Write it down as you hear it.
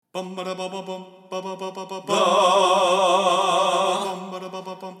Reviewing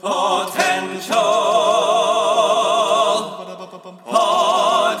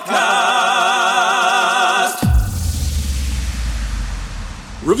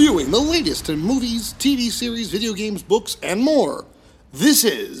the latest in movies, TV series, video games, books, and more. This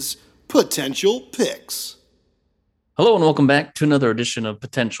is Potential Picks. Hello and welcome back to another edition of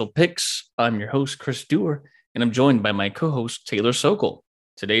Potential Picks. I'm your host, Chris Dewar, and I'm joined by my co-host, Taylor Sokol.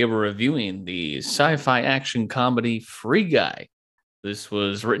 Today we're reviewing the sci-fi action comedy Free Guy. This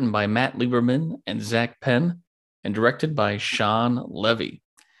was written by Matt Lieberman and Zach Penn and directed by Shawn Levy.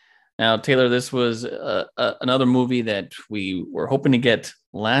 Now, Taylor, this was another movie that we were hoping to get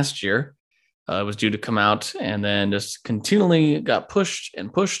last year. It was due to come out and then just continually got pushed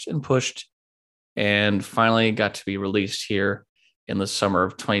and pushed and pushed and finally got to be released here in the summer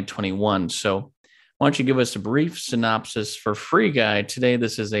of 2021. So why don't you give us a brief synopsis for Free Guy? Today,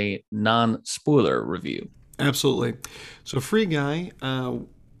 this is a non-spoiler review. Absolutely. So Free Guy,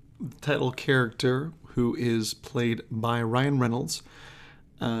 title character, who is played by Ryan Reynolds,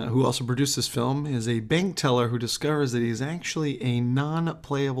 who also produced this film, is a bank teller who discovers that he's actually a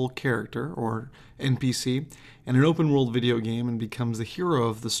non-playable character, or NPC, in an open-world video game and becomes the hero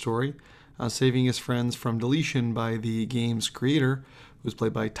of the story, saving his friends from deletion by the game's creator, who's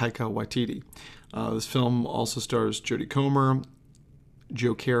played by Taika Waititi. This film also stars Jodie Comer,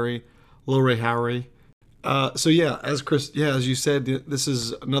 Joe Carey, Lil Ray Howery. As you said, this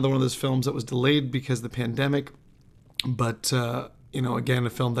is another one of those films that was delayed because of the pandemic, but again, a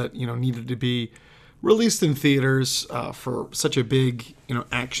film that needed to be released in theaters for such a big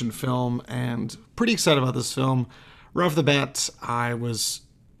action film, and pretty excited about this film. Right off the bat, I was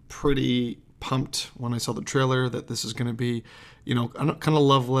pretty pumped when I saw the trailer that this is going to be a kind of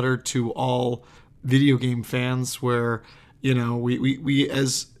love letter to all video game fans, where we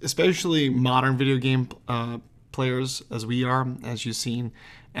as especially modern video game players as we are, as you've seen,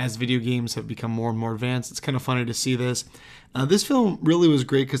 as video games have become more and more advanced, it's kind of funny to see this. This film really was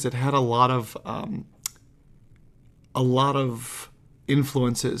great because it had a lot of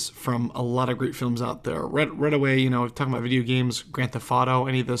influences from a lot of great films out there. Right away, talking about video games, Grand Theft Auto,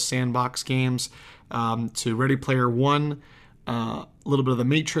 any of those sandbox games, to Ready Player One, a little bit of The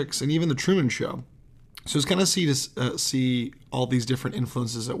Matrix, and even The Truman Show. So it's kind of see all these different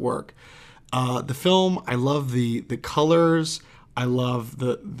influences at work. The film, I love the colors. I love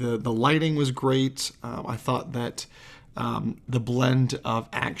the lighting was great. I thought that the blend of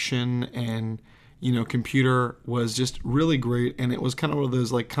action and computer was just really great, and it was kind of one of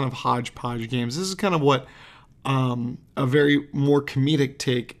those kind of hodgepodge games. This is kind of what a very more comedic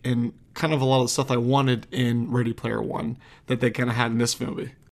take, and kind of a lot of the stuff I wanted in Ready Player One that they kind of had in this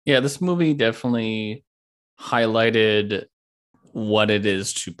movie. Yeah, this movie definitely highlighted what it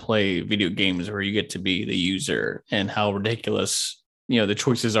is to play video games where you get to be the user, and how ridiculous the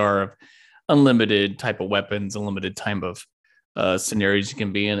choices are of unlimited type of weapons, unlimited type of scenarios you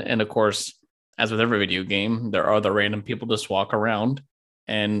can be in. And of course, as with every video game, there are the random people just walk around,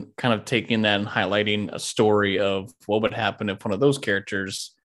 and kind of taking that and highlighting a story of what would happen if one of those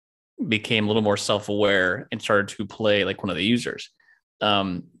characters became a little more self-aware and started to play like one of the users.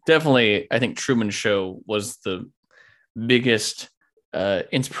 Definitely, I think Truman Show was the biggest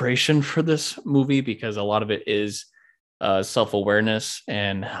inspiration for this movie, because a lot of it is self-awareness,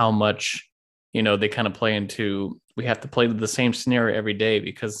 and how much they kind of play into, we have to play the same scenario every day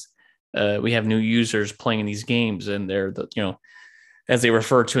because we have new users playing these games, and they're as they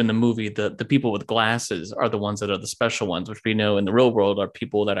refer to in the movie, the people with glasses are the ones that are the special ones, which we know in the real world are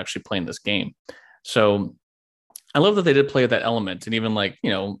people that actually play in this game. So I love that they did play with that element. And even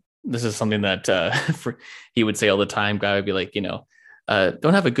this is something that he would say all the time. Guy would be like, don't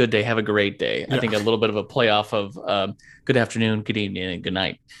have a good day, have a great day. Yeah. I think a little bit of a play off of good afternoon, good evening, and good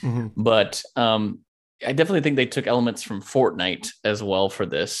night. Mm-hmm. But I definitely think they took elements from Fortnite as well for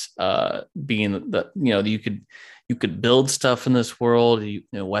this, being that you could build stuff in this world,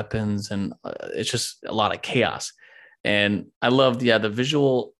 weapons, and it's just a lot of chaos. And I loved the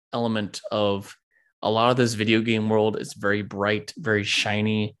visual element of a lot of this video game world. Is very bright, very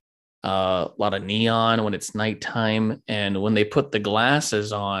shiny, a lot of neon when it's nighttime, and when they put the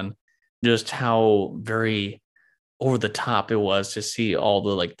glasses on, just how very over the top it was to see all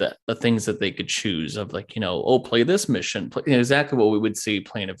the things that they could choose of play this mission, exactly what we would see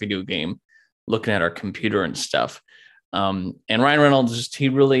playing a video game, looking at our computer and stuff. And Ryan Reynolds, he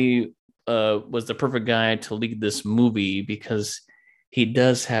really was the perfect guy to lead this movie, because he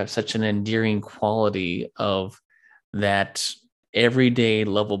does have such an endearing quality of that everyday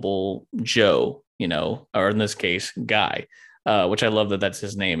lovable Joe, or in this case, guy, which I love that that's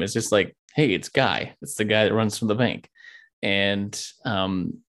his name. It's just like, hey, it's Guy. It's the guy that runs from the bank. And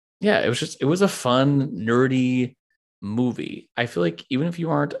yeah, it was a fun, nerdy movie. I feel like even if you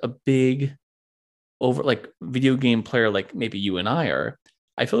aren't a big over like video game player, like maybe you and I are,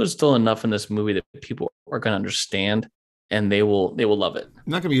 I feel there's still enough in this movie that people are going to understand and they will love it. I'm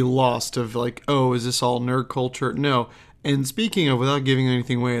not going to be lost of like, oh, is this all nerd culture? No. And speaking of, without giving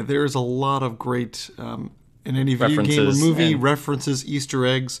anything away, there's a lot of great in any video game or movie references, Easter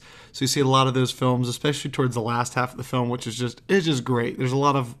eggs. So you see a lot of those films, especially towards the last half of the film, which is just great. There's a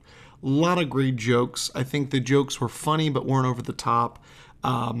lot of great jokes. I think the jokes were funny but weren't over the top.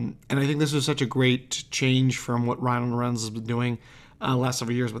 And I think this was such a great change from what Ryan Reynolds has been doing last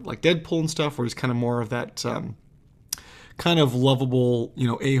several years with like Deadpool and stuff, where he's kind of more of that kind of lovable,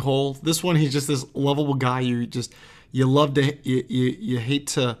 a-hole. This one, he's just this lovable guy. You love to you hate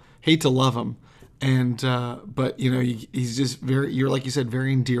to love him, and but he's just you're like you said,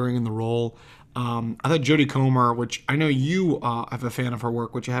 very endearing in the role. I thought Jodie Comer, which I know you have a fan of her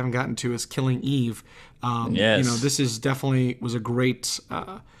work, which I haven't gotten to, is Killing Eve. Yes. This is definitely was a great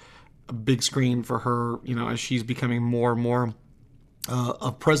a big screen for her. As she's becoming more and more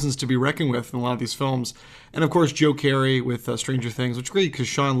a presence to be reckoned with in a lot of these films. And of course, Joe Carey with Stranger Things, which is great because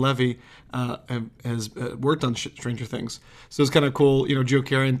Sean Levy has worked on Stranger Things. So it's kind of cool, Joe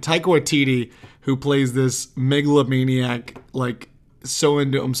Carey and Taika Waititi, who plays this megalomaniac, like so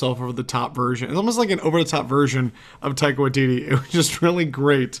into himself over the top version. It's almost like an over the top version of Taika Waititi. It was just really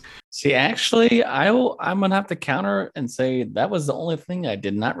great. See, actually, I'm gonna have to counter and say that was the only thing I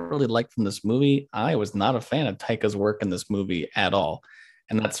did not really like from this movie. I was not a fan of Taika's work in this movie at all,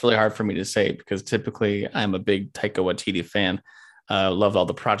 and that's really hard for me to say because typically I'm a big Taika Waititi fan. Loved all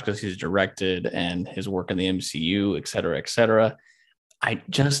the projects he's directed and his work in the MCU, et cetera, et cetera. I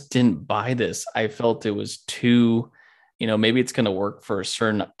just didn't buy this. I felt it was too, maybe it's going to work for a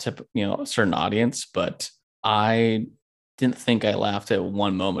certain a certain audience, but I didn't think I laughed at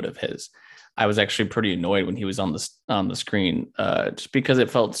one moment of his. I was actually pretty annoyed when he was on the screen, just because it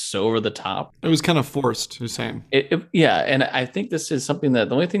felt so over the top. It was kind of forced. You're saying, yeah, and I think this is something that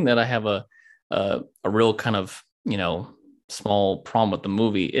the only thing that I have a real kind of small problem with the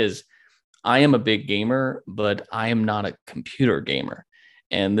movie is I am a big gamer, but I am not a computer gamer,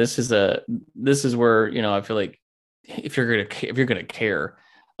 and this is where I feel like if you're gonna care,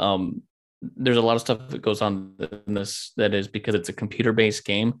 there's a lot of stuff that goes on in this that is because it's a computer-based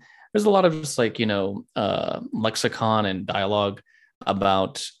game. There's a lot of just like lexicon and dialogue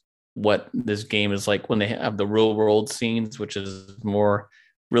about what this game is like when they have the real world scenes, which is more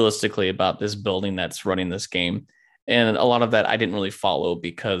realistically about this building that's running this game. And a lot of that I didn't really follow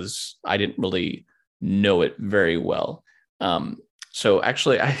because I didn't really know it very well. So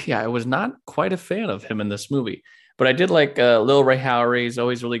actually, I was not quite a fan of him in this movie. But I did like Lil Ray Howery. He's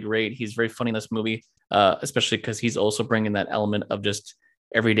always really great. He's very funny in this movie, especially because he's also bringing that element of just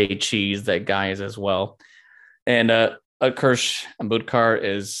everyday cheese that Guy is as well. And Utkarsh Ambudkar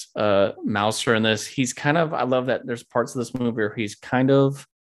is Mouser in this. He's kind of, I love that there's parts of this movie where he's kind of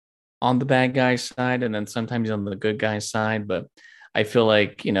on the bad guy side and then sometimes he's on the good guy side. But I feel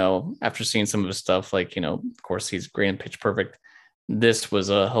like, after seeing some of his stuff, like, of course, he's great in Pitch Perfect. This was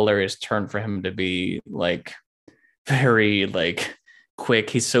a hilarious turn for him to be like, very like quick.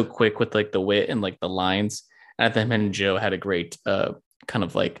 He's so quick with like the wit and like the lines. And I think him and Joe had a great kind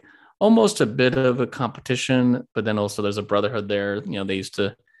of like almost a bit of a competition, but then also there's a brotherhood there. They used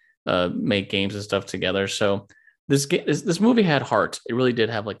to make games and stuff together. So this movie had heart. It really did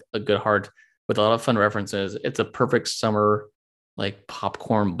have like a good heart with a lot of fun references. It's a perfect summer like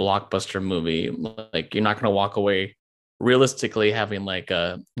popcorn blockbuster movie. Like you're not going to walk away realistically having like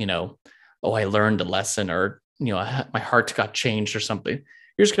a oh, I learned a lesson or my heart got changed or something.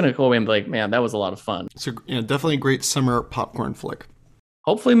 You're just gonna go away and be like, man, that was a lot of fun. So definitely a great summer popcorn flick.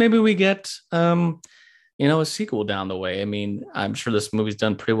 Hopefully, maybe we get a sequel down the way. I mean, I'm sure this movie's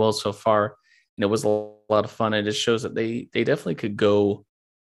done pretty well so far, and it was a lot of fun. It just shows that they definitely could go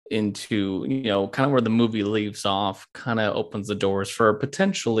into kind of where the movie leaves off. Kind of opens the doors for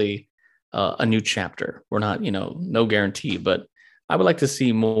potentially a new chapter. We're not no guarantee, but I would like to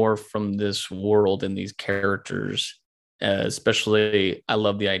see more from this world and these characters, especially I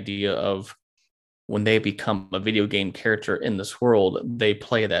love the idea of when they become a video game character in this world, they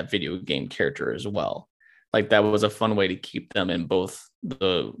play that video game character as well. Like that was a fun way to keep them in both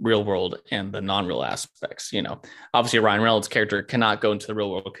the real world and the non-real aspects. Obviously Ryan Reynolds' character cannot go into the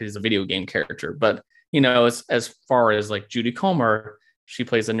real world because he's a video game character. But, as far as like Jodie Comer, she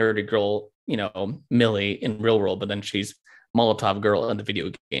plays a nerdy girl, Millie in real world, but then she's Molotov girl in the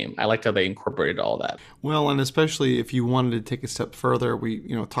video game. I liked how they incorporated all that. Well, and especially if you wanted to take a step further,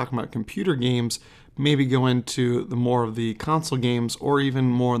 talking about computer games, maybe go into the more of the console games or even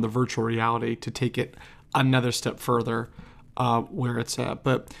more in the virtual reality to take it another step further where it's at.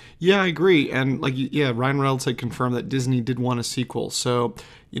 But yeah, I agree. And Ryan Reynolds had confirmed that Disney did want a sequel. So,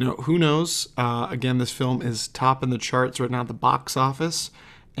 who knows? Again, this film is top in the charts right now at the box office.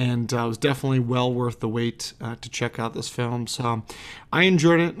 And it was definitely well worth the wait to check out this film. So I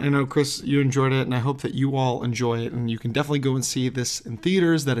enjoyed it. I know, Chris, you enjoyed it. And I hope that you all enjoy it. And you can definitely go and see this in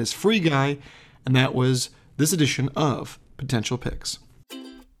theaters. That is Free Guy. And that was this edition of Potential Picks.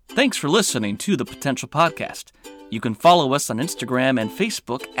 Thanks for listening to the Potential Podcast. You can follow us on Instagram and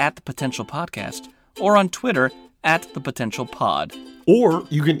Facebook at The Potential Podcast or on Twitter at The Potential Pod. Or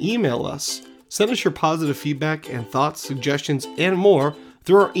you can email us. Send us your positive feedback and thoughts, suggestions, and more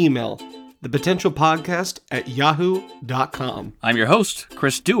through our email, thepotentialpodcast@yahoo.com. I'm your host,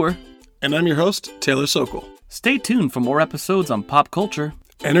 Chris Dewar. And I'm your host, Taylor Sokol. Stay tuned for more episodes on pop culture,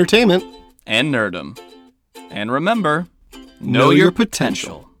 entertainment, and nerdom. And remember, know your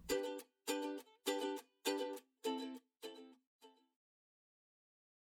potential.